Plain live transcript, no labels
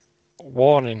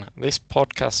Warning, this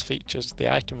podcast features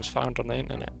the items found on the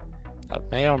internet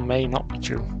that may or may not be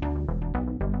true.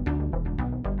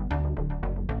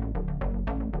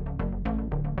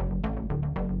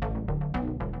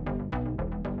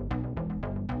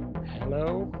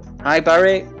 Hello. Hi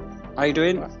Barry, how you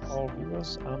doing? All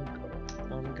viewers,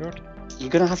 I'm good.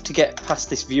 You're going to have to get past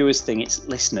this viewers thing, it's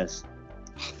listeners.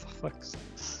 For fuck's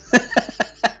sake.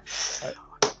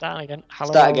 Start again.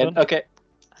 Hello, Start again, okay.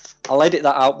 I'll edit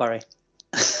that out, Barry.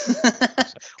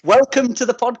 Welcome to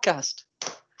the podcast.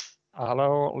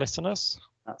 Hello, listeners.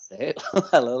 That's it.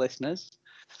 Hello, listeners.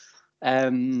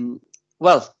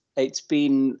 Well, it's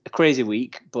been a crazy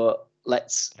week, but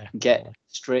let's get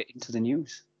straight into the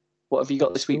news. What have you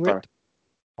got this week, Barry?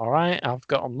 All right, I've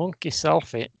got a monkey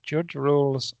selfie. Judge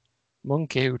rules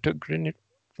monkey who took green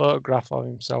photograph of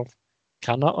himself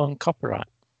cannot own copyright.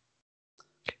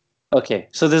 Okay,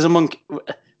 so there's a monkey.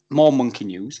 More monkey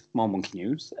news.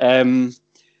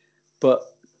 But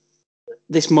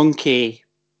this monkey,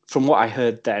 from what I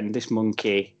heard then, this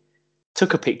monkey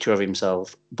took a picture of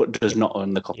himself but does not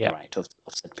own the copyright of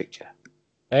said picture.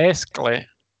 Basically,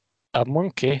 a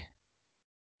monkey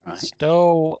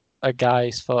stole a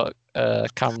guy's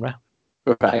camera.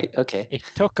 Right, okay. He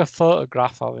took a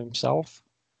photograph of himself.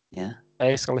 Yeah.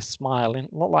 Basically smiling,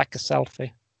 looked like a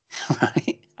selfie.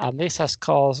 Right. And this has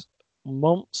caused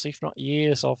months, if not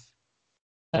years, of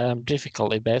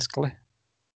difficulty, basically.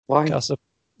 Why? Because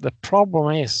the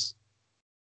problem is,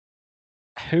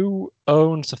 who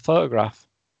owns the photograph?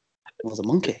 Well, the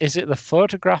monkey. Is it the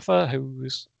photographer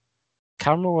whose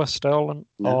camera was stolen,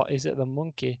 or is it the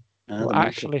monkey who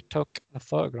actually took the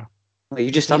photograph? Well, you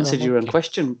just answered your own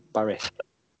question, Barry.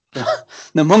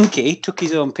 The monkey took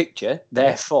his own picture,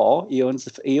 therefore he owns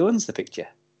the picture.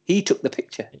 He took the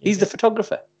picture. He's the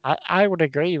photographer. I would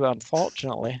agree, but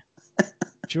unfortunately,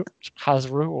 Judge has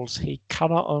rules. He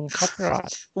cannot own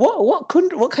copyright. What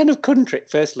kind of country?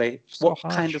 Firstly, So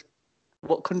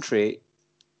what country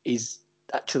is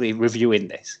actually reviewing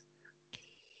this?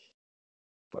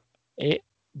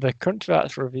 The country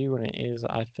that's reviewing it is,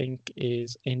 I think,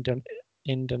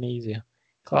 Indonesia.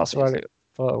 That's where the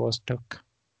photo was took.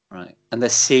 Right, and they're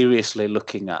seriously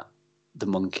looking at the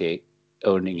monkey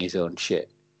owning his own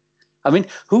shit. I mean,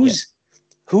 who's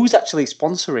actually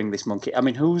sponsoring this monkey? I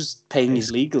mean, who's paying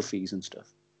his legal fees and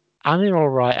stuff? Animal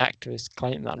rights activists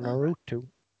claim that Naruto,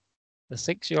 the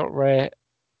 6-year-old rare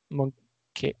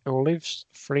monkey who lives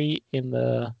free in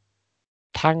the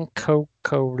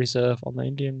Tangkoko Reserve on the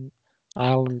Indian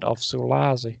island of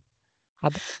Sulawesi,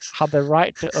 had the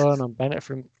right to earn and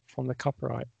benefit from the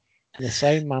copyright in the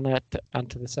same manner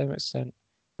and to the same extent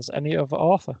as any other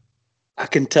author. I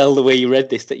can tell the way you read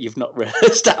this that you've not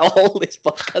rehearsed at all this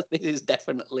podcast. This is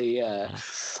definitely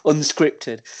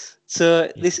unscripted.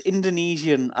 So this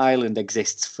Indonesian island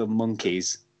exists for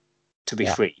monkeys to be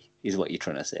free, is what you're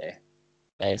trying to say.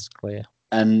 Basically.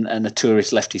 And a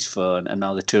tourist left his phone, and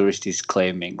now the tourist is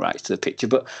claiming rights to the picture.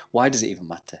 But why does it even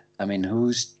matter? I mean,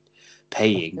 who's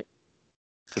paying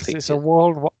for pictures? It's a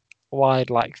worldwide,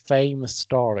 famous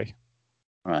story.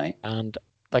 Right. And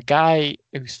the guy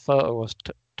whose photo was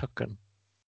taken.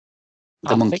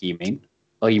 The monkey, you mean?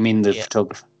 Or you mean the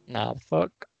photographer? No,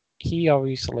 he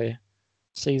obviously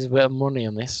sees a bit of money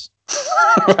in this.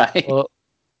 Right. But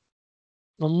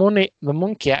the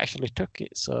monkey actually took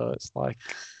it, so it's like...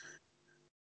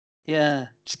 Yeah,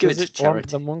 just give it to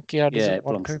charity. The monkey, or does it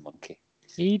belongs to the monkey.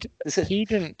 He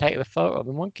didn't take the photo,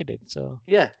 the monkey did, so...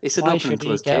 Yeah, it's an open and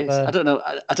closed case. I don't know.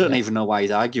 I don't even know why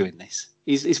he's arguing this.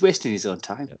 He's wasting his own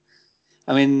time. Yeah.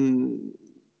 I mean,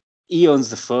 he owns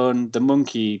the phone. The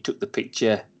monkey took the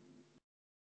picture.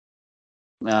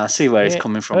 I see where he's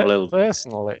coming from a little bit.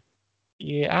 Personally,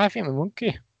 I think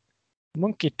the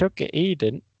monkey took it. He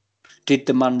didn't. Did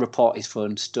the man report his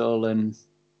phone stolen?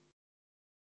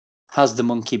 Has the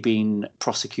monkey been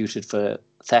prosecuted for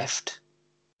theft?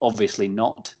 Obviously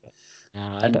not.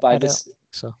 No, and I don't think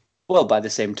so. Well, by the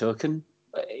same token,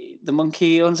 the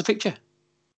monkey owns a picture.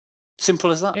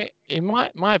 Simple as that. In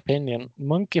my opinion,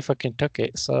 monkey fucking took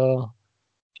it, so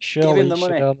surely he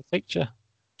should own the picture.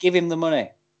 Give him the money.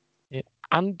 Yeah.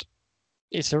 And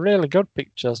it's a really good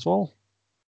picture as well.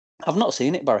 I've not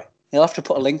seen it, Barry. You'll have to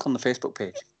put a link on the Facebook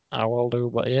page. I will do,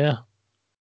 but yeah.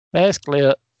 Basically,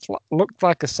 it looked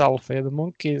like a selfie. The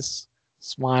monkey's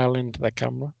smiling to the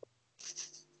camera.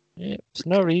 Yeah, there's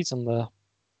no reason the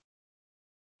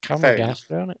camera guy's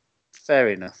doing it. Fair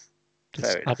enough.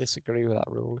 I disagree with that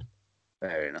ruling.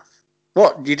 Fair enough.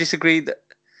 What? Do you disagree that...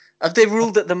 Have they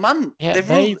ruled that the man... Yeah,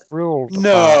 they've ruled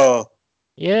No.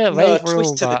 Yeah, they've ruled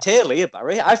twist to the tail here,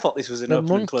 Barry. I thought this was an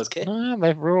open and closed case. No,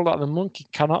 they've ruled that the monkey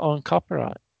cannot own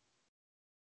copyright.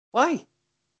 Why?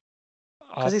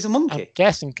 Because he's a I'm monkey.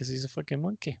 guessing because he's a fucking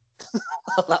monkey.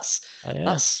 That's Yeah.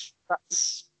 that's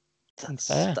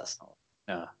Unfair. that's not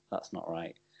no, that's not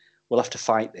right. We'll have to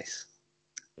fight this.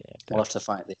 Yeah, We'll have to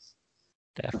fight this.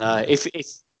 definitely.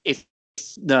 If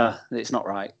no, it's not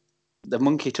right. The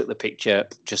monkey took the picture.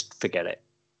 Just forget it.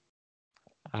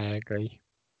 I agree.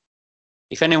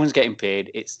 If anyone's getting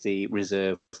paid, it's the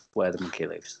reserve where the monkey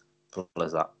lives. Simple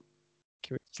as that.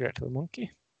 Give it straight to the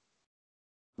monkey.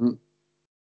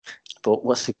 But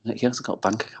what's he hasn't got a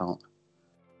bank account.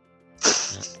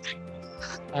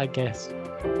 I guess.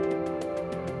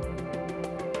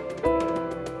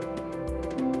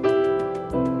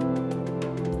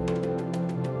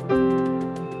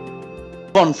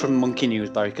 On from monkey news,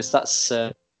 Barry, because that's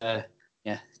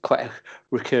quite a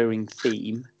recurring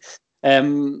theme.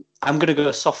 I'm going to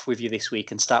go soft with you this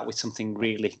week and start with something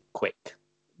really quick.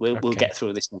 We'll get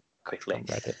through this one quickly. I'm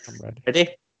ready. Ready?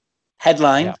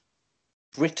 Headline: Yeah.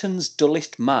 Britain's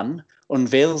dullest man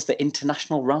unveils the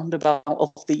international roundabout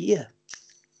of the year.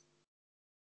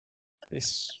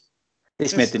 This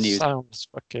made the news. Sounds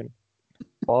fucking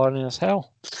boring as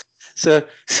hell. So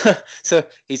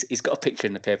he's got a picture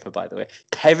in the paper, by the way.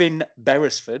 Kevin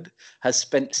Beresford has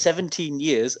spent 17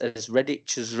 years as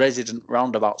Redditch's resident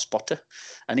roundabout spotter,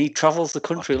 and he travels the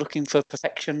country looking for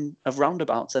perfection of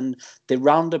roundabouts. And the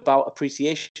Roundabout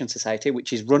Appreciation Society,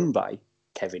 which is run by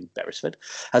Kevin Beresford,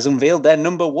 has unveiled their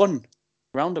number one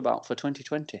roundabout for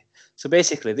 2020. So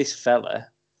basically, this fella,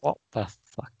 What the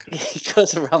fuck? he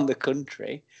goes around the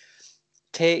country,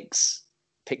 takes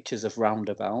pictures of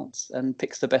roundabouts and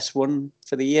picks the best one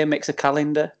for the year, makes a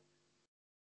calendar,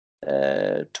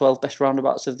 12 best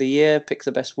roundabouts of the year, picks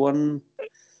the best one.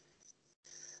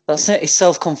 That's it. He's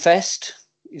self-confessed.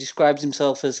 He describes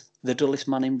himself as the dullest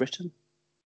man in Britain.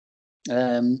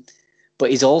 But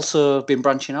he's also been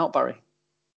branching out, Barry.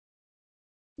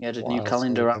 He had a new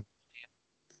calendar out.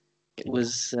 It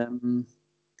was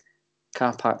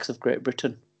car parks of Great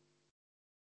Britain.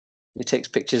 He takes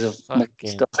pictures of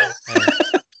stuff.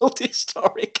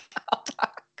 Historic car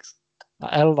parks.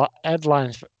 The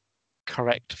headline's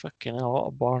correct. Fucking hell, what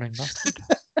a boring bastard.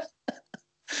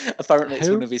 Apparently, it's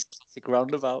one of his classic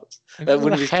roundabouts.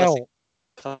 One of his classic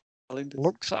calendars.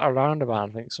 Looks at a roundabout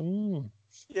and thinks,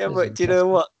 Yeah, but do you know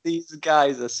what? These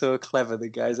guys are so clever, the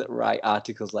guys that write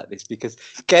articles like this, because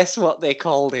guess what they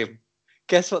called him?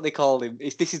 This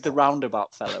is the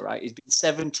roundabout fella, right? He's been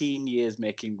 17 years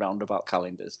making roundabout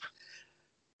calendars.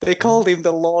 They called him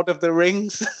the Lord of the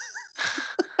Rings.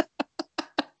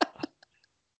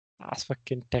 That's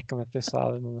fucking taking the piss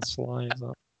out of him on the slide.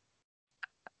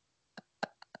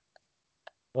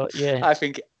 But yeah. I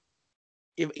think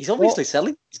he's obviously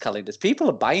selling these calendars. People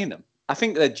are buying them. I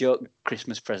think they're joke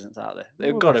Christmas presents out there.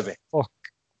 They've got to be. Fuck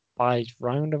buys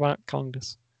roundabout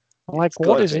calendars. I'm like,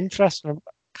 what is interesting about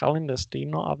calendars? Do you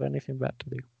not have anything better to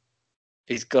do?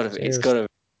 It's got to be. It's got to be.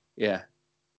 Yeah.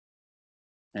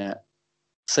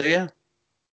 So yeah,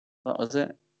 that was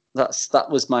it. That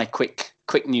was my quick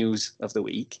news of the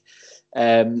week.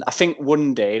 I think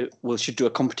one day we should do a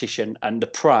competition, and the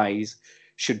prize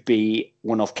should be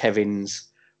one of Kevin's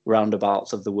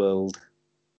roundabouts of the world,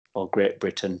 or Great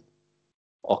Britain,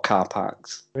 or car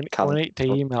parks. We need to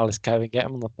email this Kevin, get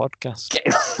him on the podcast.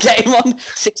 Get him on,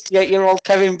 68-year-old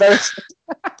Kevin Beresford.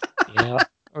 Yeah,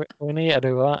 we need to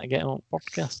do that and get him on the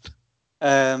podcast.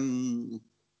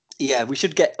 Yeah, we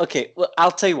should get... Okay, well,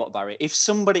 I'll tell you what, Barry. If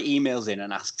somebody emails in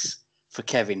and asks for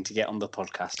Kevin to get on the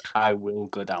podcast, I will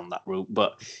go down that route.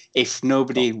 But if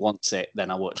nobody wants it,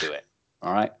 then I won't do it.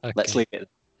 All right? Okay. Let's leave it.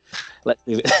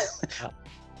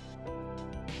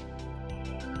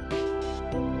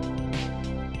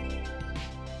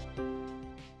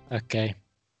 Okay.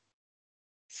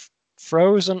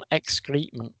 Frozen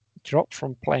excrement drops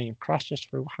from plane, crashes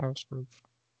through house roof.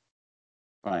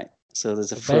 Right. So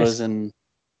there's a frozen...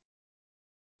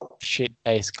 shit,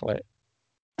 basically.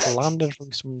 Landed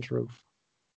from someone's roof.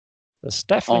 There's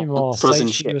Stephanie Moore frozen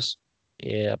shit.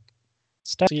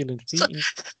 Ceiling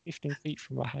 15 feet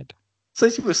from her head. So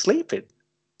she was sleeping.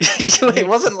 It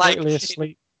wasn't like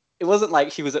asleep. It wasn't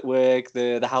like she was at work.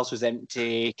 The house was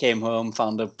empty. Came home,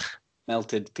 found a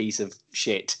melted piece of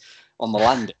shit on the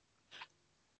landing.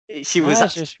 She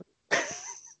was just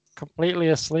completely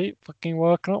asleep, fucking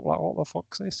woken up. Like, what the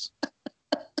fuck's this?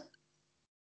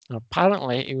 And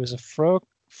apparently, it was a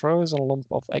frozen lump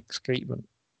of excrement.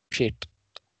 Shit.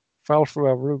 Fell through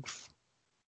a roof.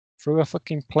 Through a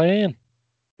fucking plane.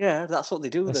 Yeah, that's what they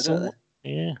do, don't they?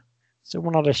 Yeah.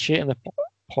 Someone had a shit in the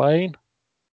plane.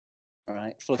 All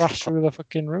right. Crashed through the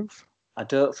fucking roof. I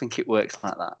don't think it works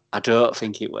like that. I don't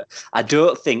think it works. I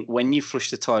don't think when you flush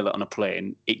the toilet on a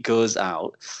plane, it goes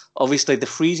out. Obviously, the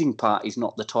freezing part is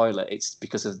not the toilet. It's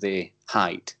because of the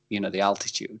height, the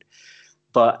altitude.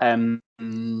 But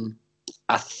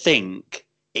I think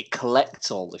it collects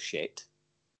all the shit,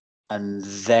 and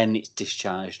then it's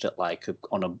discharged at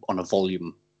on a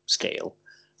volume scale,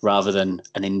 rather than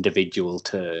an individual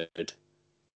turd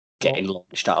getting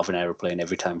launched out of an aeroplane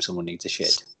every time someone needs a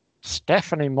shit.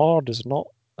 Stephanie Moore does not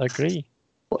agree.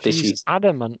 She's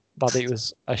adamant that it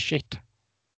was a shit.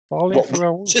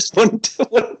 Just one.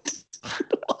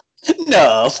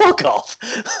 No, fuck off.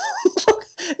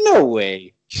 No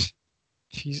way.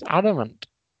 She's adamant.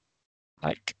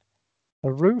 Like,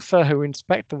 the roofer who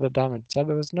inspected the damage said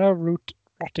there was no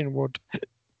rotting wood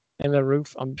in the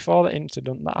roof, and before the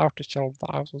incident, the outer shell of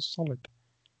the house was solid.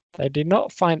 They did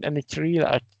not find any tree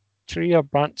or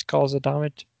branch caused the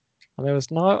damage, and there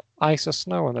was no ice or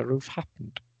snow when the roof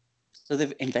happened. So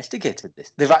they've investigated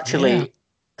this. They've actually,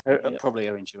 probably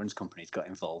our insurance companies got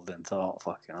involved and thought,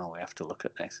 fucking hell, we have to look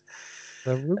at this.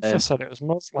 The roofer said it was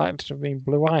most likely to have been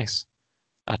blue ice,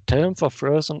 a term for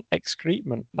frozen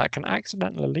excrement that can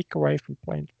accidentally leak away from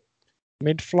planes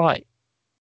mid-flight.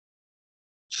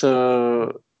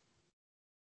 So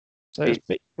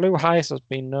blue ice has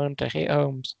been known to hit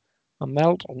homes and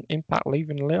melt on impact,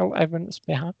 leaving little evidence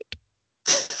behind it.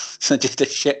 So just a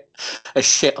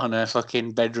shit on a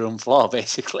fucking bedroom floor,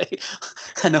 basically,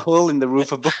 and a hole in the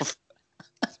roof above.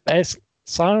 It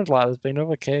sounds like there's been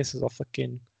other cases of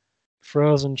fucking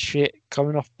frozen shit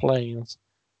coming off planes,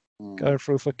 going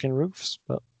through fucking roofs,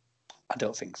 but I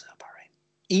don't think so, Barry.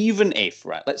 Even if,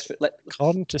 right,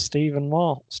 according to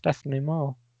Stephanie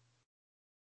Moore.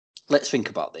 Let's think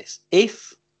about this.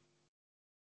 If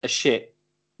a shit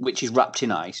which is wrapped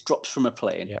in ice drops from a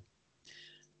plane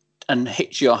and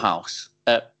hits your house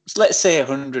at, let's say,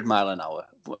 100 miles an hour,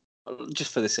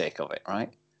 just for the sake of it,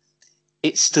 right?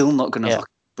 It's still not going to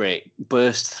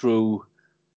burst through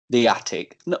the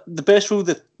attic. No, burst through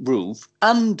the roof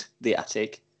and the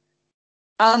attic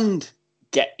and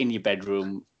get in your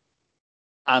bedroom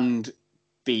and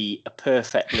be a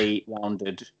perfectly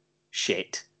rounded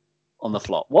shit on the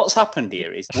floor. What's happened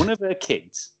here is one of her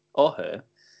kids or her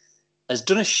has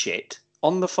done a shit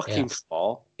on the fucking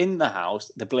floor in the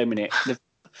house. They're blaming it.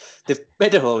 They've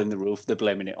made a hole in the roof. They're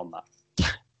blaming it on that.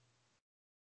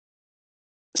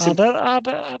 I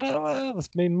don't know. There's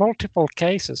been multiple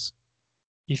cases.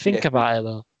 You think about it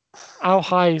though. How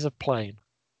high is a plane?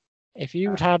 If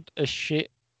you'd had a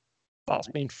shit that's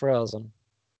been frozen,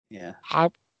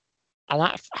 how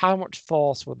much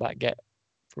force would that get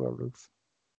through a roof?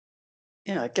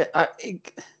 Yeah,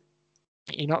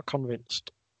 You're not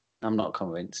convinced. I'm not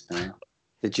convinced. No,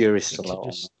 the jury's still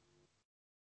out.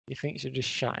 You think she's just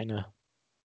shouting her?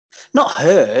 Not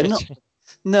her.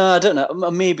 No, I don't know.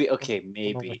 Maybe. Okay,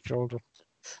 maybe.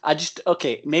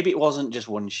 Maybe it wasn't just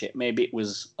one shit. Maybe it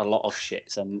was a lot of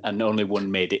shits, and only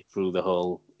one made it through the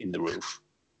hole in the roof.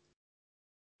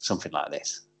 Something like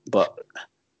this. But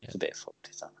it's a bit fucked,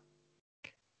 is that?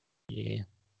 Yeah.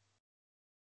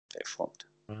 A bit fucked.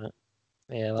 Right.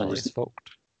 Yeah, that is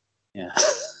fucked. Yeah.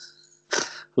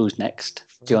 Who's next?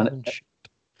 Do you want to?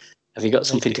 Have you got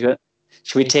something to go?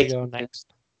 Should we take? Go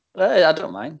next. I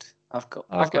don't mind. I've got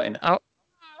enough.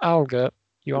 I'll go.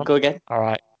 You want? Go again? All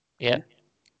right. Yeah.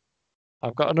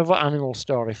 I've got another animal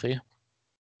story for you.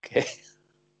 Okay.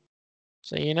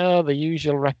 So the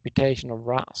usual reputation of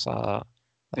rats are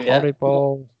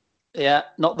horrible. Yeah,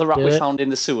 not the rat we found in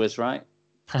the sewers, right?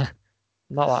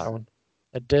 Not that one.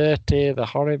 The dirty, the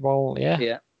horrible.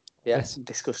 Yeah. Yeah.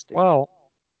 Disgusting.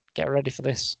 Well, get ready for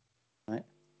this. Right.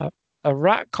 A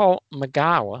rat called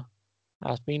Magawa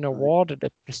has been awarded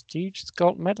a prestigious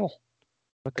gold medal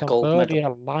for Cambodia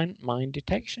landmine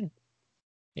detection.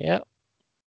 Yeah.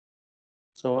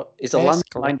 So it's a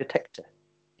landmine detector.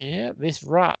 Yeah, this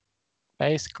rat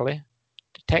basically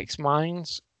detects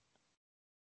mines.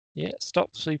 Yeah,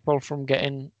 stops people from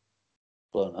getting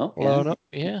blown up.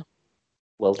 Yeah.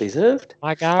 Well deserved.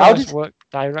 Magawa's work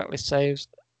directly saves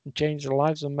and changes the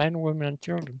lives of men, women, and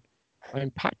children who are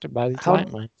impacted by these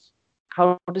landmines.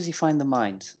 How does he find the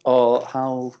mines? Or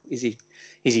how is he?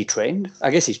 Is he trained?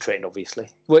 I guess he's trained, obviously.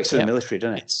 He works for the military,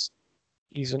 doesn't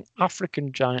he? He's an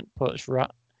African giant poached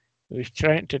rat who is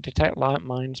trained to detect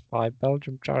landmines by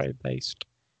Belgium charity-based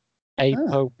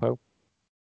APOPO.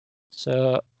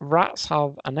 So rats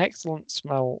have an excellent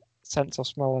sense of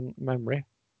smell and memory.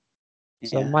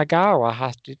 So Magawa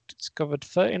has discovered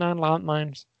 39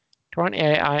 landmines,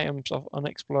 28 items of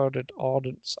unexploded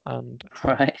ordnance, and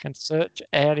can search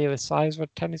area the size of a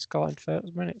tennis court in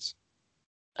 30 minutes.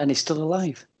 And he's still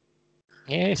alive.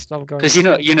 Yeah, it's still going. Because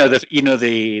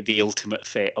the ultimate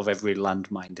fate of every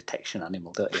landmine detection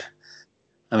animal, don't you?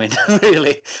 I mean,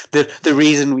 really, the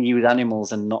reason we use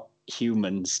animals and not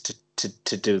humans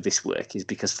to do this work is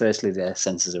because firstly their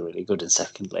sensors are really good, and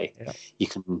secondly, you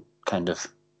can kind of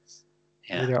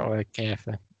You don't really care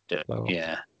for.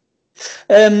 Yeah.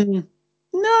 No,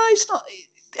 it's not.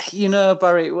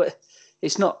 Barry,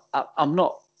 it's not. I'm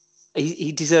not.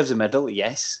 He deserves a medal,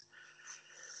 yes.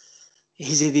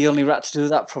 Is he the only rat to do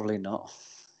that? Probably not.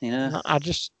 No, I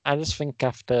just think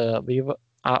after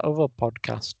our other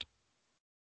podcast,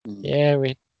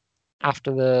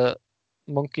 after the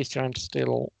monkeys trying to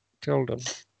steal children.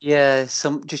 Yeah,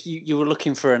 you were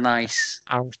looking for a nice.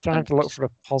 I was trying to look for a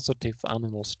positive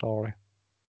animal story.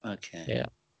 Okay. Yeah.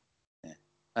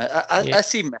 I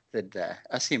see method there.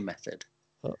 I see method.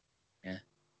 But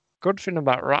good thing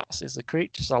about rats is the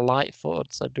creatures are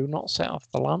light-footed, so do not set off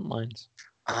the landmines.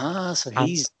 So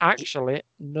actually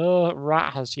no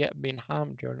rat has yet been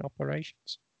harmed during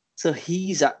operations. So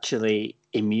he's actually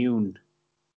immune.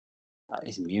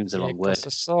 Immune's the wrong word. Because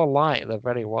they're so light, they're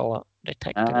very well at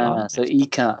detecting. So he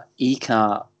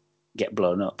can't get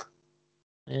blown up.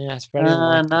 Yeah, it's very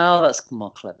likely. Now that's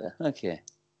more clever. Okay.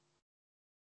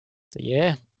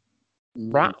 So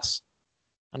rats.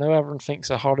 I know everyone thinks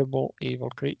they're horrible, evil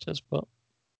creatures, but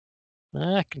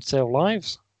I can save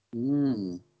lives.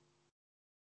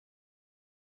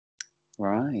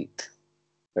 Right.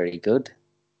 Very good.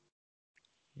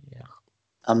 Yeah.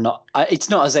 It's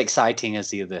not as exciting as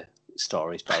the other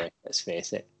stories, Barry. Let's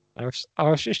face it. I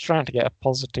was just trying to get a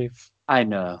positive. I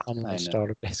know.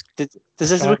 Story, basically.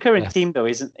 There's a recurring theme, though,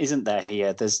 isn't there?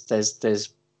 Here,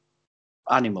 there's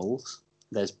animals.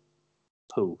 There's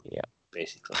poo. Yeah.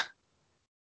 Basically.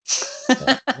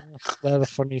 They're the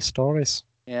funny stories.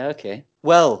 Yeah. Okay.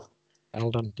 Well,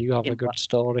 Eldon, do you have a good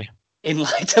story? In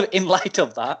light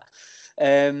of that,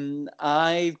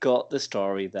 I've got the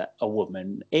story that a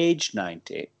woman aged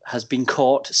 90 has been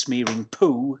caught smearing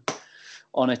poo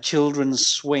on a children's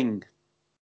swing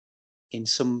in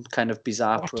some kind of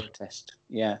bizarre protest.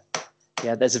 Yeah.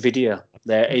 There's a video.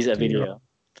 There is a video.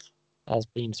 Has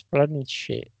been spreading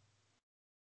shit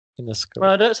in the school.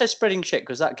 Well, I don't say spreading shit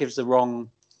because that gives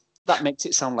that makes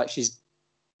it sound like she's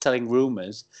telling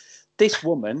rumours. This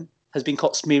woman has been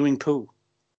caught smearing poo.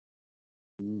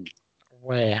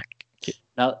 Where?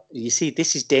 Now, you see,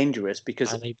 this is dangerous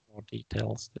because... I need more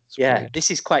details. This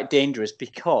is quite dangerous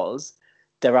because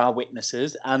there are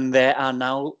witnesses and there are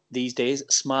now, these days,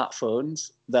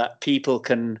 smartphones that people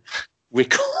can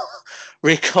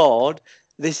record.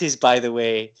 This is, by the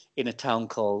way, in a town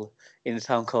called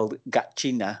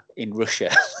Gatchina in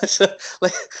Russia. So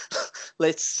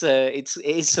it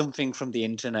is something from the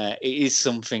internet. It is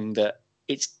something that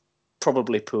it's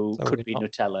probably poo, could be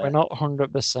Nutella. We're not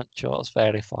 100% sure it's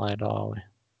verified, are we?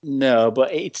 No,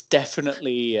 but it's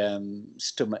definitely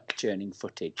stomach churning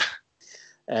footage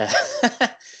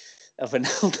of an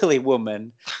elderly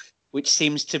woman, which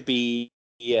seems to be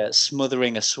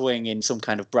smothering a swing in some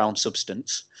kind of brown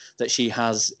substance that she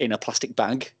has in a plastic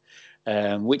bag,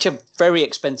 which are very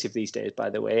expensive these days, by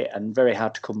the way, and very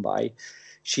hard to come by.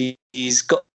 She's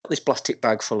got this plastic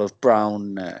bag full of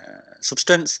brown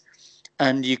substance,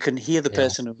 and you can hear the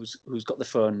person who's got the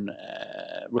phone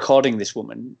recording this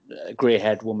woman, a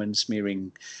grey-haired woman,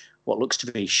 smearing what looks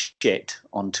to be shit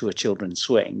onto a children's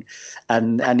swing,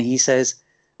 and he says,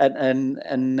 and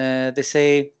they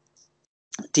say,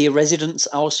 "Dear residents,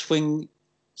 our swings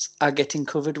are getting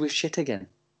covered with shit again."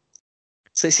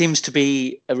 So it seems to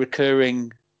be a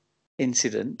recurring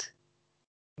incident.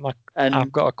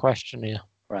 I've got a question here.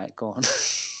 Right, go on.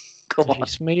 She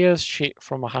smears shit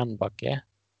from a handbag, yeah?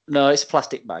 No, it's a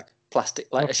plastic bag.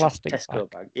 Like a plastic Tesco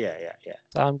bag. Yeah.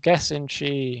 So I'm guessing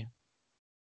she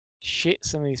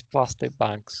shits in these plastic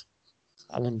bags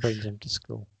and then brings them to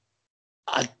school.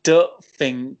 I don't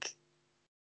think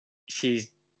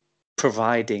she's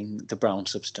providing the brown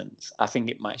substance. I think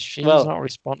it might... She's not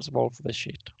responsible for the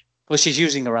shit. Well, she's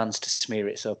using her hands to smear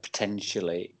it, so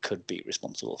potentially could be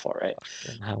responsible for it.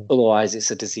 Otherwise,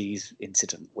 it's a disease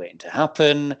incident waiting to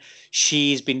happen.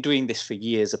 She's been doing this for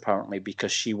years, apparently,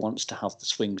 because she wants to have the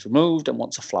swings removed and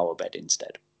wants a flower bed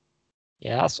instead.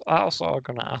 Yeah, that's what I was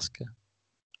going to ask her.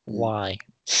 Why?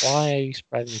 Why are you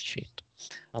spreading shit?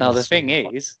 Now, the thing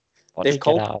is, they've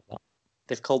called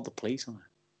the police on her.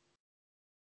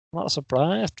 I'm not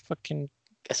surprised. Fucking...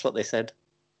 Guess what they said?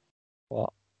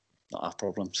 What? Not our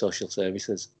problem. Social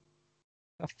services.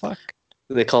 The fuck?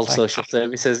 They called social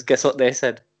services. Guess what they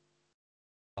said?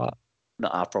 What?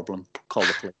 Not our problem. Call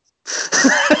the police.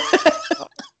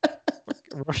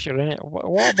 Russia, innit?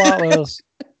 What about those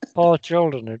poor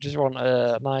children who just want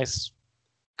a nice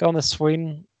go on the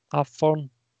swing, have fun.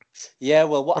 Yeah,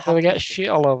 well, what Or do they happened? get shit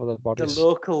all over their The bodies?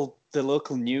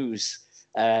 local news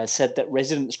said that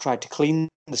residents tried to clean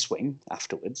the swing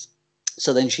afterwards.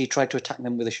 So then she tried to attack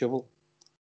them with a shovel.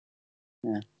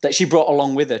 Yeah, that she brought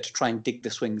along with her to try and dig the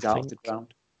swings out of the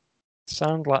ground.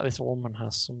 Sounds like this woman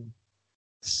has some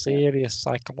serious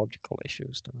psychological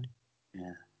issues to me.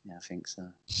 Yeah, I think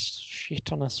so.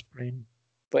 Shit on a spring.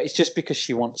 But it's just because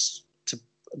she wants to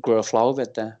grow a flower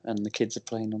bed there, and the kids are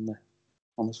playing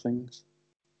on the swings.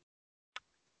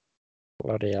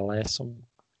 Bloody hell, there's some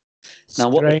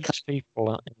Now, strange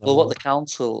people. What the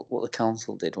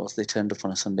council did was they turned up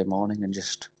on a Sunday morning and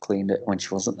just cleaned it when she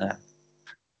wasn't there.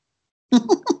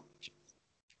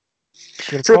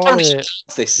 She'll probably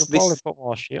put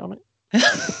more shit on it.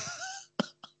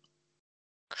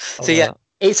 So yeah,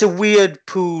 it's a weird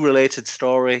poo-related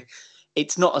story.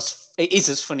 It is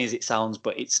as funny as it sounds,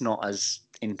 but it's not as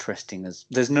interesting as.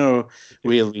 There's no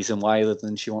real reason why other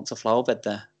than she wants a flower bed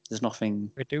there. There's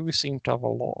nothing. We do seem to have a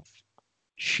lot of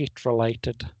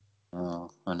shit-related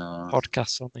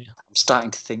podcasts on here. I'm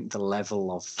starting to think the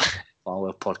level of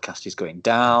our podcast is going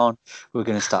down. We're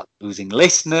going to start losing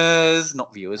listeners,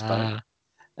 not viewers, but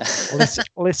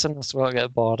listeners will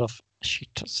get bored of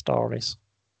shit stories.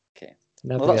 Okay.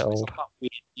 Never get old.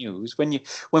 Weird news. When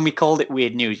we called it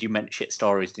weird news, you meant shit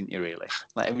stories, didn't you? Really?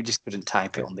 Like we just couldn't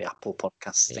type it on the Apple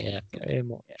Podcast thing. Yeah, very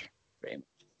much. Yeah, very much.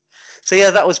 So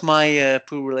yeah, that was my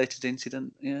poo-related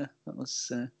incident. Yeah, that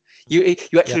was. You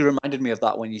actually reminded me of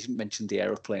that when you mentioned the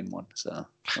aeroplane one. So,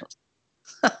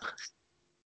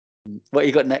 what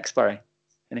you got next, Barry?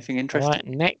 Anything interesting? Right,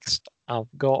 next I've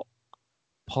got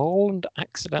Poland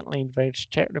accidentally invades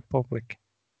Czech Republic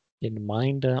in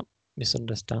minor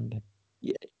misunderstanding.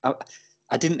 Yeah,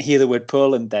 I didn't hear the word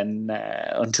Poland then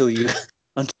until you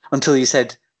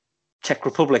said Czech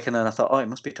Republic, and then I thought, oh, it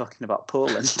must be talking about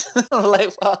Poland. I'm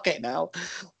like, okay, now,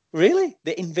 really?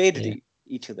 They invaded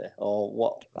each other, or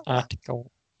what? The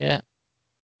article, yeah.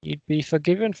 You'd be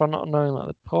forgiven for not knowing that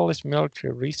the Polish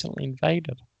military recently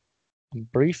invaded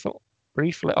and briefly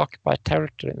occupied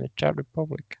territory in the Czech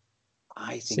Republic.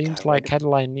 Seems like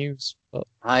headline news, but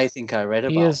I think I read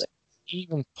about it.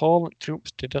 Even Poland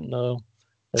troops didn't know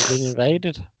they'd been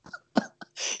invaded.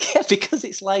 Yeah, because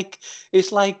it's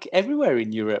like everywhere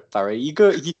in Europe, Barry.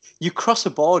 You cross a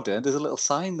border, there's a little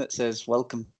sign that says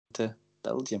 "Welcome to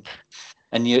Belgium,"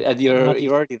 and you're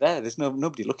already there. There's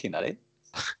nobody looking at it.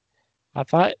 I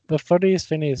find the funniest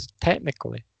thing is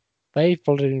technically they've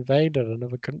bloody invaded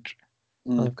another country.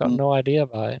 And they've got no idea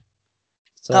about it.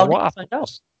 So what happened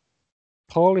was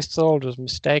Polish soldiers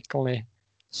mistakenly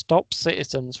stopped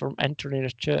citizens from entering a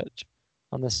church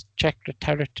on the Czech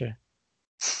territory.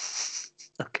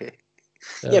 Okay.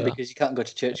 Yeah, because you can't go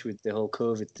to church with the whole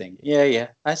COVID thing. Yeah.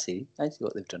 I see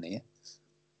what they've done here.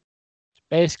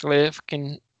 Basically,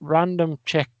 fucking random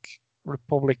Czech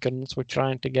Republicans were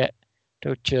trying to get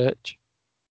to a church,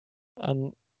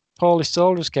 and Polish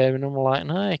soldiers came in and were like,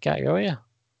 "No, you can't go here."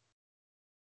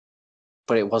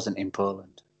 But it wasn't in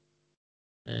Poland.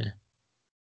 Yeah.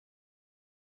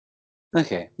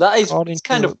 Okay, that is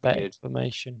kind of weird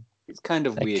information. It's kind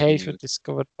of weird. The case was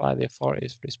discovered by the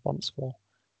authorities responsible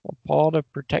for border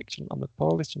protection on the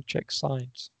Polish and Czech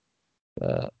sides.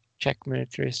 The Czech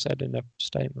military said in a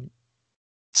statement.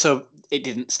 So it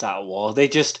didn't start a war. They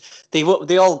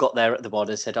all got there at the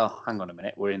border, said, "Oh, hang on a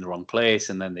minute, we're in the wrong place,"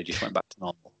 and then they just went back to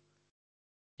normal.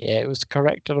 Yeah, it was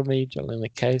corrected immediately, and the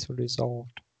case was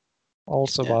resolved.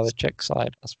 Also by the Czech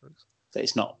side, I suppose. So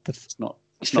it's not. The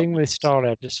thing with this story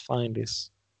I just find is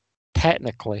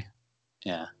technically,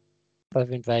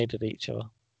 they've invaded each other.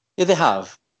 Yeah, they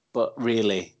have, but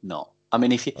really not. I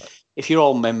mean, if you're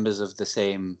all members of the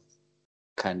same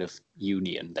kind of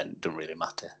union, then it doesn't really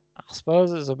matter. I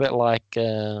suppose it's a bit like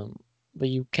the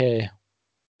UK.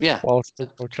 Yeah. Whilst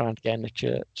people trying to get in the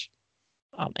church,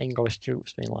 and English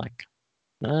troops being like,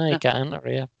 "No, you can't enter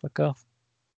here. Fuck off."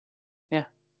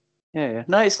 Yeah.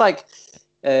 No, it's like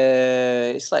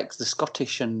the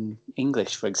Scottish and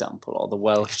English, for example, or the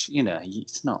Welsh.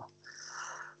 It's not.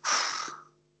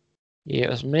 Yeah, it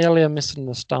was merely a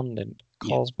misunderstanding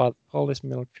caused by the Polish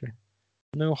military.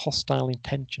 No hostile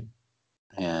intention.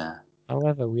 Yeah.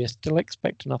 However, we are still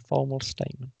expecting a formal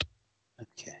statement.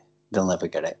 Okay. They'll never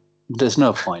get it. There's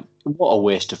no point. What a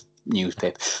waste of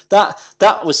newspaper.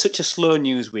 That was such a slow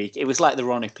news week. It was like the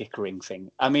Ronnie Pickering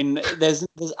thing. I mean, there's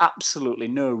absolutely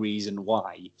no reason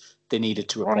why they needed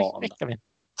to report on that.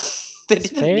 They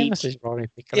didn't need to, Ronnie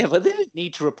Pickering. Yeah, but they didn't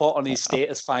need to report on his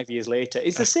status 5 years later.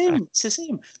 It's the same. It's the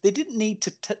same. They didn't need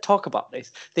to talk about this.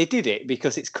 They did it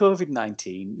because it's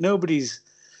COVID-19. Nobody's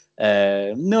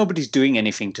doing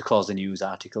anything to cause a news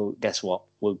article. Guess what?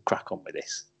 We'll crack on with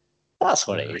this. That's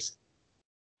what it is.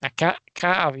 I can't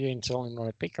have you insulting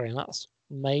Ronnie Pickering. That's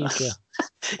major.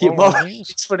 You're more, news.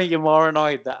 it's funny, you're more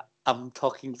annoyed that I'm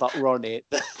talking about Ronnie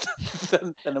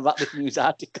than about this news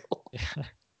article.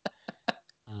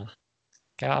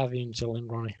 Can't have you insulting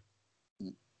Ronnie.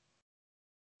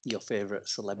 Your favourite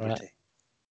celebrity. Right.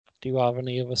 Do you have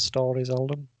any other stories,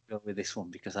 Alden? Go with this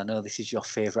one because I know this is your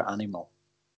favourite animal.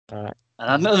 All right.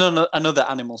 And I know another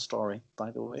animal story, by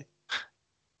the way.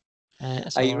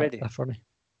 Are you ready? They're funny.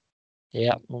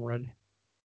 Yeah, I'm ready.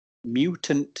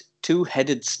 Mutant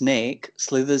two-headed snake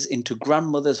slithers into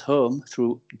grandmother's home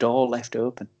through door left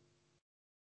open.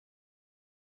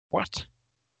 What?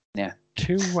 Yeah.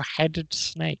 Two-headed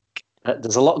snake.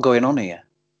 There's a lot going on here,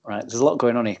 right? There's a lot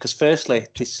going on here because firstly,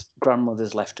 this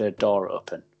grandmother's left her door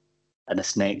open and a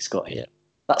snake's got in. Yeah.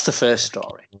 That's the first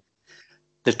story.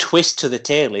 The twist to the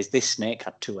tale is this snake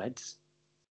had two heads.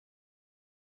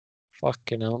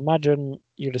 Fucking hell. Imagine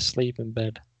you're asleep in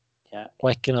bed. Yeah.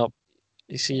 Waking up,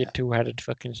 you see a two-headed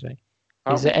fucking snake.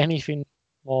 Aren't Is there anything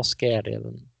more scary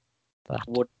than that?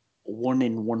 1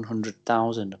 in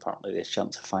 100,000, apparently, there's a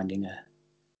chance of finding a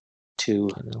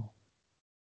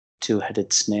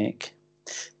two-headed snake.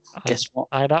 Guess what?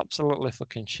 I'd absolutely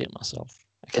fucking shit myself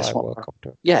if I woke up to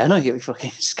it. Yeah, I know you're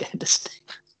fucking scared of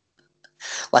snakes.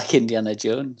 Like Indiana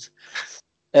Jones.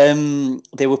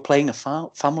 They were playing a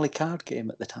family card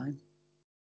game at the time.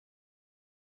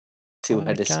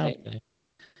 Two-headed snake.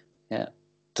 Yeah.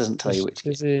 Doesn't tell you which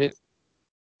game. Is it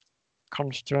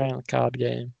concentrating on the card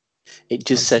game? It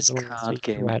just says card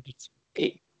game.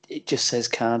 It just says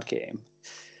card game.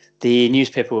 The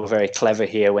newspaper were very clever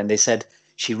here when they said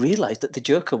she realised that the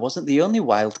Joker wasn't the only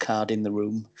wild card in the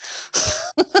room.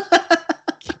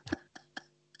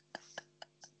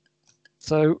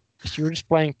 So she was just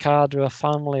playing cards with her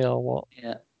family or what?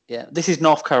 Yeah. This is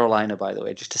North Carolina, by the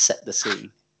way, just to set the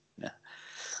scene. Yeah.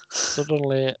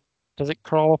 Suddenly, does it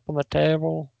crawl up on the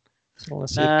table? Suddenly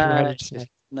see a two-headed snake.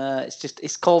 No,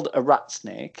 it's called a rat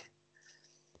snake,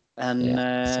 and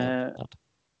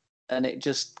it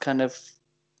just kind of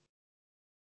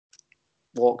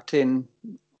walked in,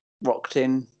 rocked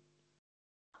in,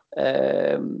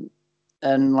 and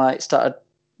like started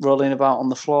rolling about on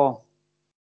the floor.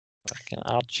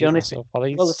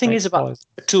 The thing is about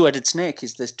a two-headed snake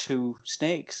is there's two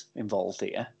snakes involved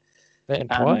here. Bitten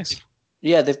twice.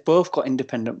 Yeah, they've both got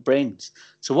independent brains.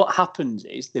 So what happens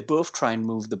is they both try and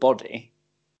move the body,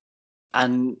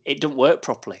 and it doesn't work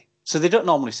properly. So they don't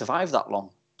normally survive that long.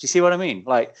 Do you see what I mean?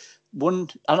 Like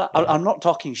I'm not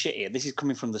talking shit here. This is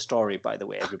coming from the story, by the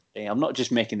way, everybody. I'm not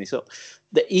just making this up.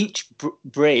 That each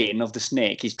brain of the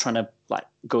snake is trying to like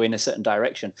go in a certain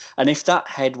direction, and if that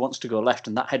head wants to go left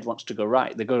and that head wants to go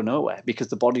right, they go nowhere because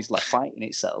the body's like fighting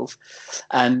itself.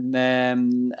 And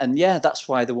yeah, that's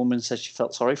why the woman said she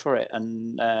felt sorry for it.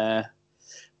 And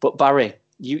but Barry,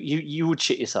 you would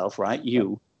shit yourself, right?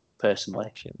 You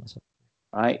personally,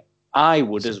 right? I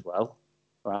would as well,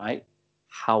 right?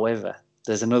 However,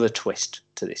 there's another twist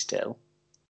to this tale.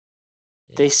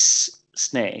 Yeah. This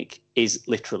snake is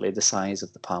literally the size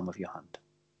of the palm of your hand.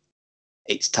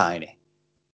 It's tiny.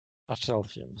 That's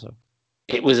self-shame, so.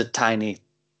 It was a tiny,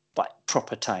 like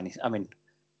proper tiny. I mean,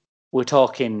 we're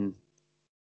talking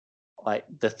like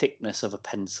the thickness of a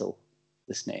pencil,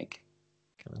 the snake.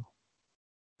 Cool.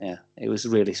 Yeah, it was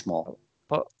really small.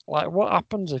 But like, what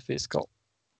happens if it's got...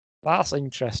 That's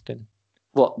interesting.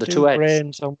 What, the two heads?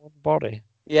 Brains on one body.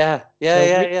 Yeah.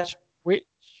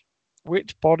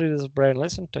 Which body does the brain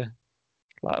listen to?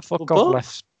 Like, fuck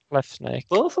off, left snake.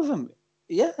 Both of them.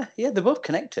 Yeah, they're both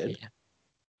connected. Yeah.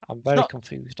 I'm very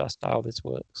confused as to how this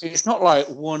works. It's not like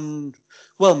one...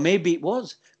 Well, maybe it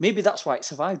was. Maybe that's why it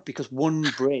survived, because one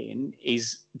brain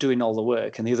is doing all the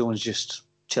work and the other one's just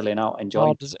chilling out,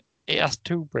 enjoying. It has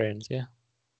two brains, yeah?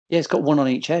 Yeah, it's got one on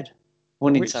each head.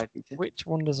 One inside each head. Which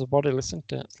one does the body listen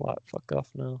to? It's like, fuck off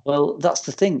now. Well, that's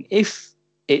the thing. If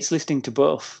it's listening to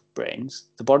both brains,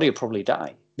 the body will probably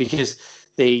die because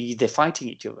they're fighting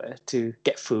each other to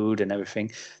get food and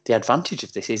everything. The advantage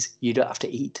of this is you don't have to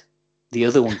eat. The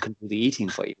other one can do the eating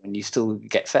for you and you still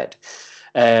get fed.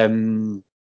 Yeah,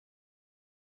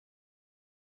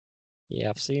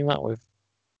 I've seen that with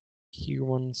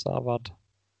humans that have had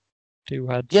two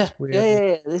heads. Yeah.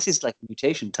 This is like a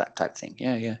mutation type thing.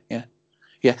 Yeah.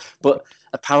 But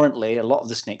apparently a lot of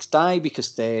the snakes die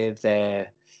because they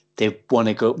want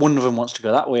to go. One of them wants to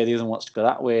go that way. The other one wants to go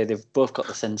that way. They've both got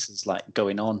the senses like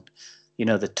going on,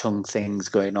 the tongue things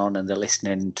going on, and they're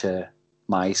listening to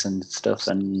mice and stuff.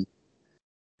 And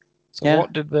so,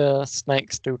 what did the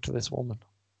snakes do to this woman?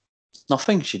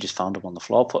 Nothing. She just found them on the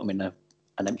floor, put them in an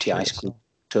empty ice cream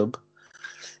tub,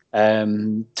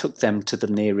 Took them to the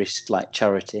nearest like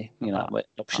charity,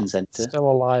 adoption centre. Still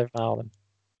alive now then.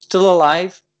 Still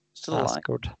alive. Still That's alive.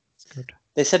 good. That's good.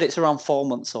 They said it's around 4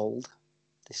 months old.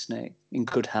 This snake in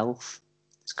good health.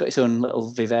 It's got its own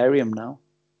little vivarium now.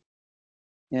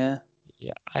 Yeah.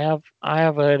 Yeah, I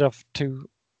have heard of 2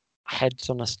 heads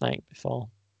on a snake before.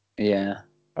 Yeah.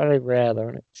 Very rare though,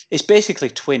 isn't it? It's basically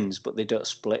twins, but they don't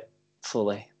split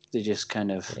fully. They just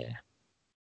kind of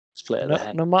split at the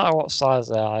head. No matter what size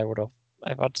they are, I would have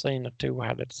if I'd seen a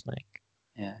 2-headed snake.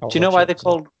 Yeah. Do you know why they're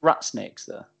called rat snakes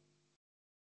though?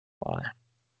 Why?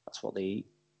 That's what they eat.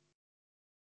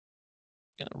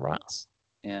 Rats.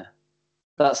 Yeah.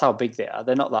 That's how big they are.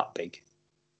 They're not that big.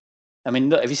 I mean,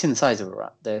 look, have you seen the size of a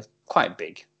rat? They're quite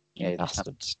big. Yeah,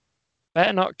 bastards.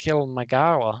 Better not kill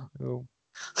Magawa, who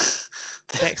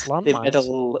takes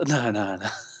landmines. No.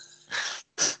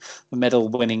 The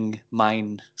medal-winning,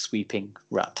 mine-sweeping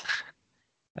rat.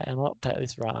 Better not take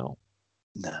this rat out.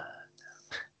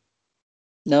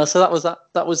 No. So that was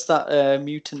that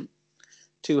mutant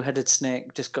 2-headed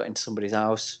snake just got into somebody's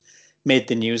house, made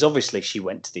the news. Obviously, she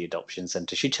went to the adoption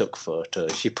centre. She took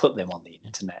photos. She put them on the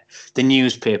internet. The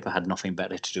newspaper had nothing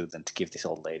better to do than to give this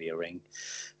old lady a ring.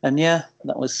 And yeah,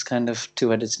 that was kind of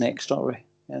 2-headed snake story.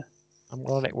 Yeah, I'm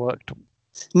glad it worked.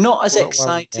 Not as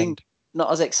exciting.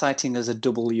 Not as exciting as a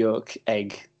double yolk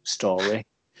egg story,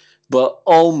 but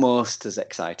almost as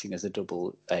exciting as a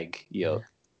double egg yolk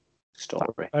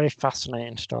story. Very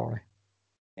fascinating story.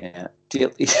 Yeah. Do you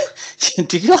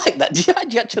like that? Do you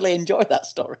actually enjoy that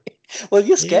story? Well,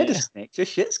 you're scared of snakes. You're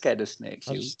shit scared of snakes.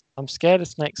 I'm scared of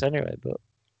snakes anyway, but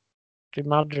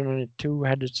imagine a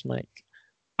 2-headed snake.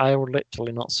 I would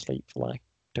literally not sleep for like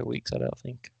 2 weeks, I don't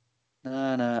think.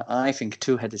 No. I think a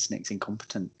 2-headed snake's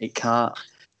incompetent. It can't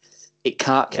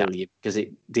kill you because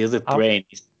the other brain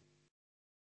is.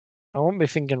 I won't be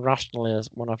thinking rationally as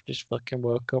when I've just fucking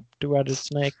woke up 2-headed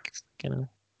snake,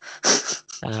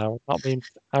 I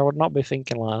would not be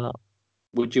thinking like that.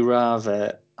 Would you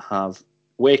rather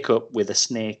wake up with a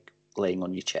snake laying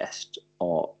on your chest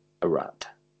or a rat?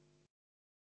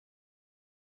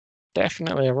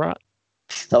 Definitely a rat.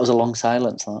 That was a long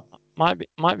silence. That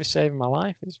might be saving my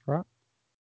life. Is rat.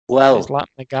 Well, it's like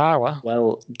Magawa.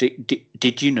 Well,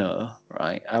 did you know?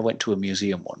 Right, I went to a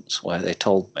museum once where they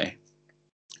told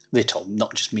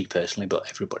not just me personally, but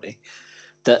everybody,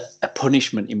 that a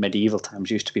punishment in medieval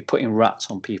times used to be putting rats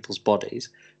on people's bodies,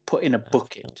 putting a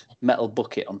metal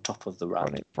bucket on top of the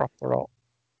rat, proper hot,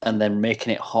 and then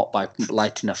making it hot by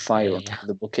lighting a fire on top of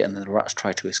the bucket, and then the rats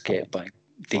try to escape by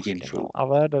digging through. I've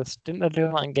heard of. Didn't they do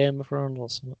that in Game of Thrones or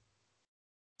something?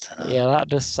 Yeah, that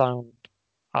does sound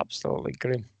absolutely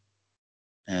grim.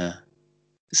 Yeah,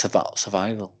 it's about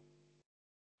survival.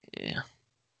 Yeah.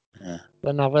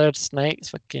 Then I've heard snakes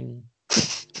fucking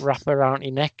wrap around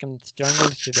your neck and strangle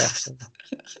you to death.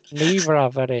 Neither are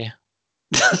very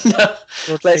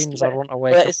good things I want to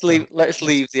wake up. Let's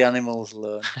leave the animals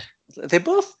alone. They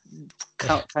both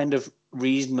kind of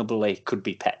reasonably could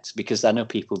be pets because I know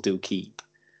people do keep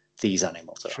these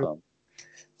animals at home.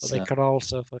 But they could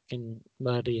also fucking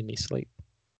murder you in your sleep.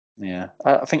 Yeah,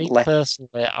 I think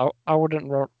personally, I wouldn't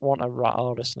want a rat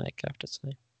or a snake. I have to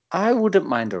say, I wouldn't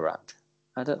mind a rat.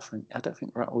 I don't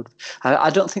think rat would. I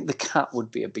don't think the cat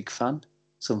would be a big fan.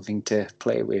 Something to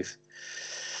play with.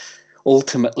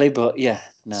 Ultimately, but yeah,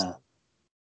 no.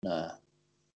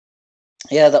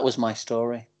 Yeah, that was my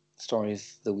story. Story of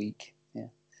the week. Yeah.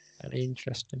 Very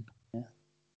interesting. Yeah.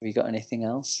 Have you got anything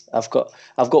else? I've got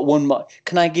one more.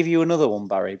 Can I give you another one,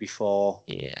 Barry? Before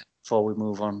we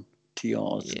move on to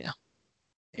yours. Yeah.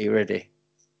 Are you ready?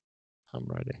 I'm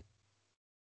ready.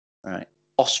 All right.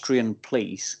 Austrian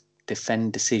police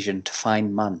defend decision to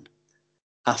fine man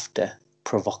after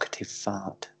provocative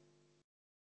fart.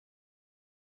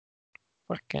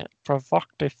 Okay,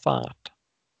 provocative fart.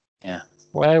 Yeah.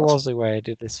 Where was he where he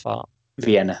did this fart?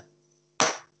 Vienna.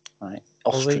 Right.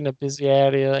 Was he in a busy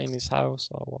area in his house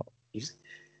or what?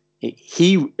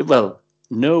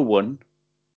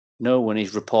 No one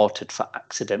is reported for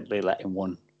accidentally letting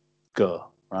one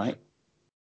go, right?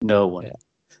 No one. Yeah.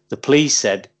 The police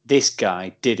said this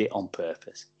guy did it on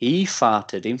purpose. He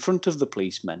farted in front of the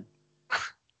policemen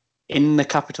in the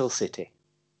capital city.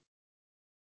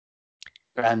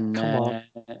 And come on,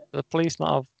 the police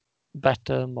not have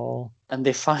better, more. And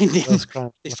they find him.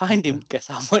 They find him. Guess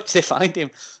how much they find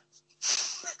him?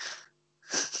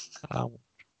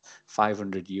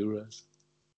 500 euros.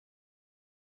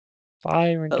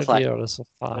 500 euros of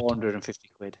farting. 450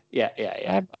 quid.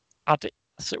 Yeah.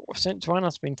 Since when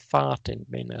has been farting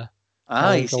been a?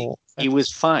 He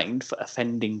was fined for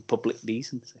offending public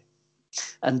decency,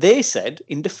 and they said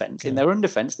in their own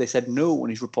defence, they said no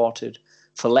one is reported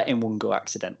for letting one go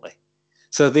accidentally.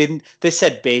 So then they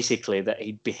said basically that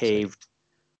he'd behaved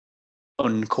He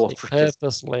uncooperative.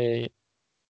 purposely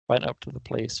went up to the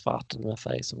police, farted in their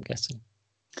face, I'm guessing.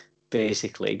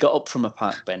 Basically, got up from a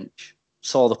park bench,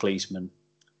 saw the policeman,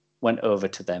 went over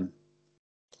to them,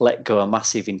 let go a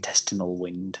massive intestinal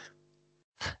wind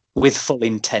with full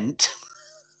intent.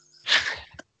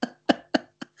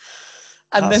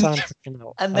 And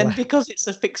then because it's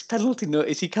a fixed penalty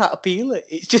notice, he can't appeal it.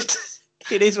 It's just,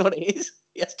 it is what it is.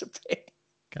 He has to pay.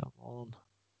 Come on.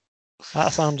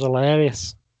 That sounds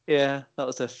hilarious. Yeah, that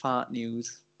was the fart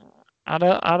news. I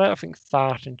don't think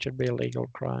farting should be a legal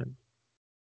crime.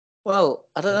 Well,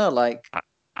 I don't know, like...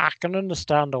 I can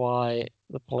understand why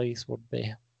the police would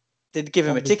be. They'd give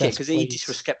him a ticket because he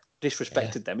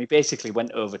disrespected them. He basically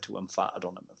went over to them, farted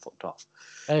on them and fucked off.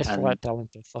 Basically like telling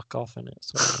them to fuck off in it.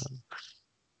 So,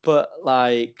 but,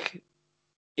 like,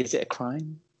 is it a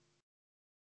crime?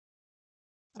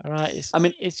 All right,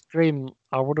 it's grim.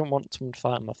 I wouldn't want someone to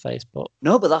fart in my face, but...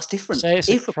 No, but that's different. Say it's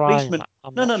if a crime, policeman...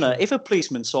 No. If a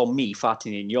policeman saw me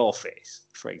farting in your face,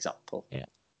 for example... Yeah.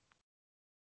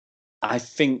 I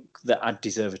think that I'd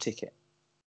deserve a ticket.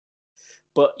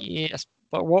 But yes,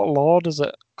 but what law does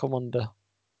it come under?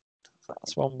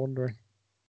 That's what I'm wondering.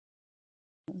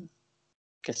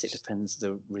 Guess it depends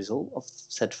the result of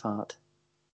said fart.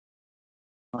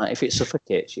 Like if it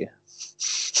suffocates you.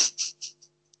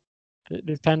 It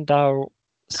depends how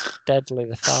deadly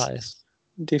the fart is.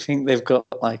 Do you think they've got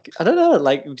like I don't know,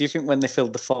 like do you think when they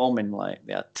filled the form in like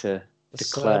they had to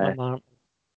declare amount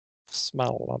of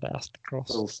smell that it has to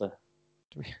cross? Sulfur.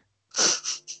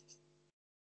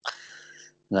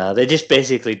 No, they're just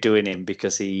basically doing him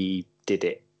because he did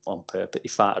it on purpose. He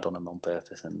farted on him on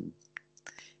purpose and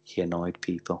he annoyed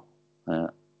people. I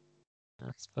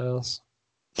suppose.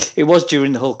 It was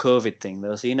during the whole COVID thing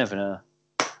though, so you never know.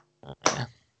 Yeah.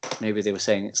 Maybe they were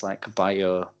saying it's like a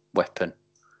bio weapon.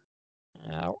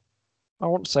 Yeah, I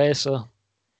wouldn't say so. You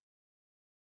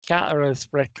can't really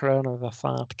spread corona with a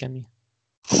fart, can you?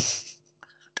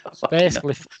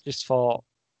 Basically, just for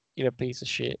you're a piece of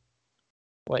shit.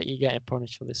 Like you're getting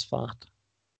punished for this fart.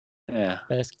 Yeah.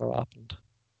 Basically what happened.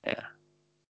 Yeah.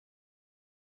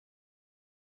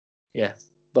 Yeah.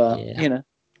 But you know.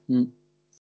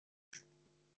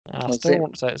 I still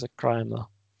wouldn't say it's a crime though.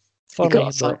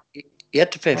 Funny, you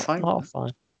had to pay a fine. Not a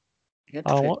fine.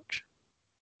 How much?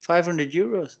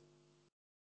 €500.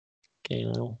 Okay,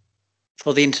 now.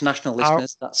 For the international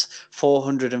listeners, that's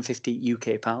 £450 UK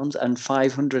and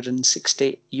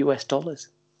 $560 US.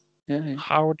 Yeah.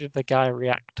 How did the guy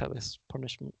react to this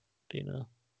punishment? Do you know?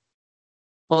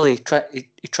 Well, he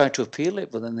tried to appeal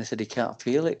it, but then they said he can't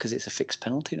appeal it because it's a fixed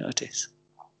penalty notice.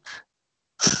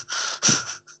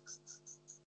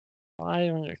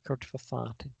 500 quid for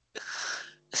farting.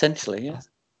 Essentially, yeah. I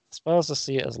suppose I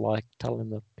see it as like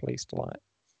telling the police to like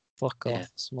fuck off.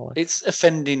 Like, it's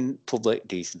offending public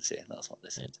decency. That's what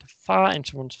this is. To fart in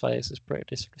someone's face is pretty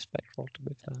disrespectful, to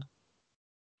be fair.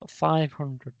 But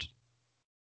 500.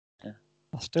 Yeah.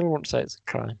 I still wouldn't say it's a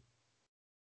crime.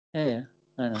 Yeah,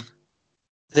 I know.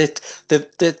 I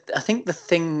think the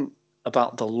thing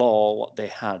about the law, what they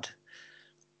had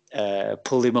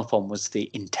pulled him up on was the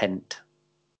intent.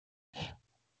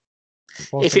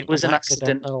 If it was an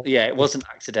accidental, it wasn't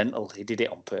accidental. He did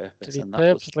it on purpose. Did he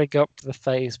purposely go up to the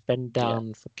face, bend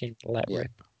down, fucking let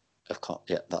rip? Of course,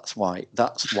 yeah. That's why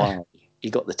he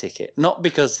got the ticket. Not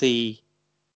because he.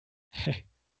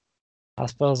 I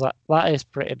suppose that is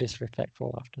pretty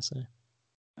disrespectful, I have to say.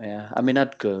 Yeah, I mean,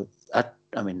 I'd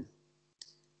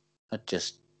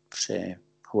just say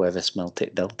whoever smelt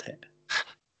it dealt it.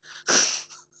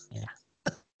 Yeah.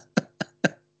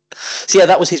 So yeah,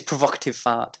 that was his provocative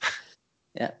fart.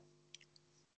 Yeah.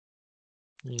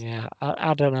 Yeah,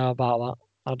 I don't know about that.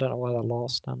 I don't know where the law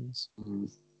stands.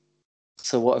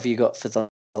 So what have you got for the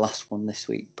last one this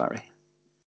week, Barry?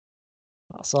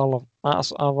 That's all I've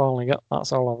got,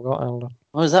 Eldon.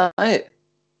 Oh, is that it?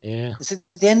 Yeah. Is it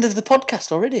the end of the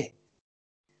podcast already?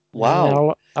 Wow.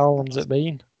 Yeah, how long's it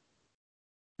been?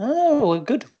 Oh, we're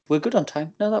good. We're good on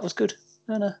time. No, that was good.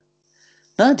 No,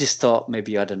 I just thought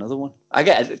maybe you had another one. I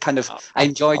get kind of. I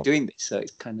enjoy doing this, so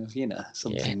it's kind of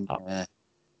something. Yeah,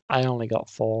 I only got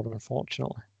 4,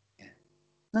 unfortunately. Yeah.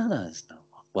 No, it's not.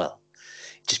 Well,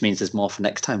 it just means there's more for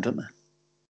next time, doesn't there?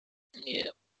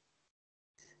 Yeah.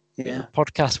 Yeah. The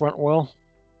podcast went well.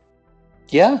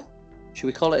 Yeah. Should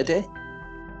we call it a day?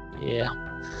 Yeah.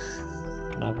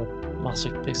 Can have a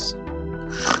massive piss.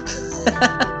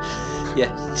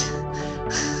 Yeah.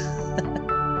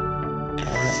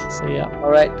 Alright, see ya.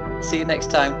 Alright, see you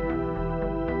next time.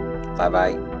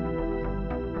 Bye-bye.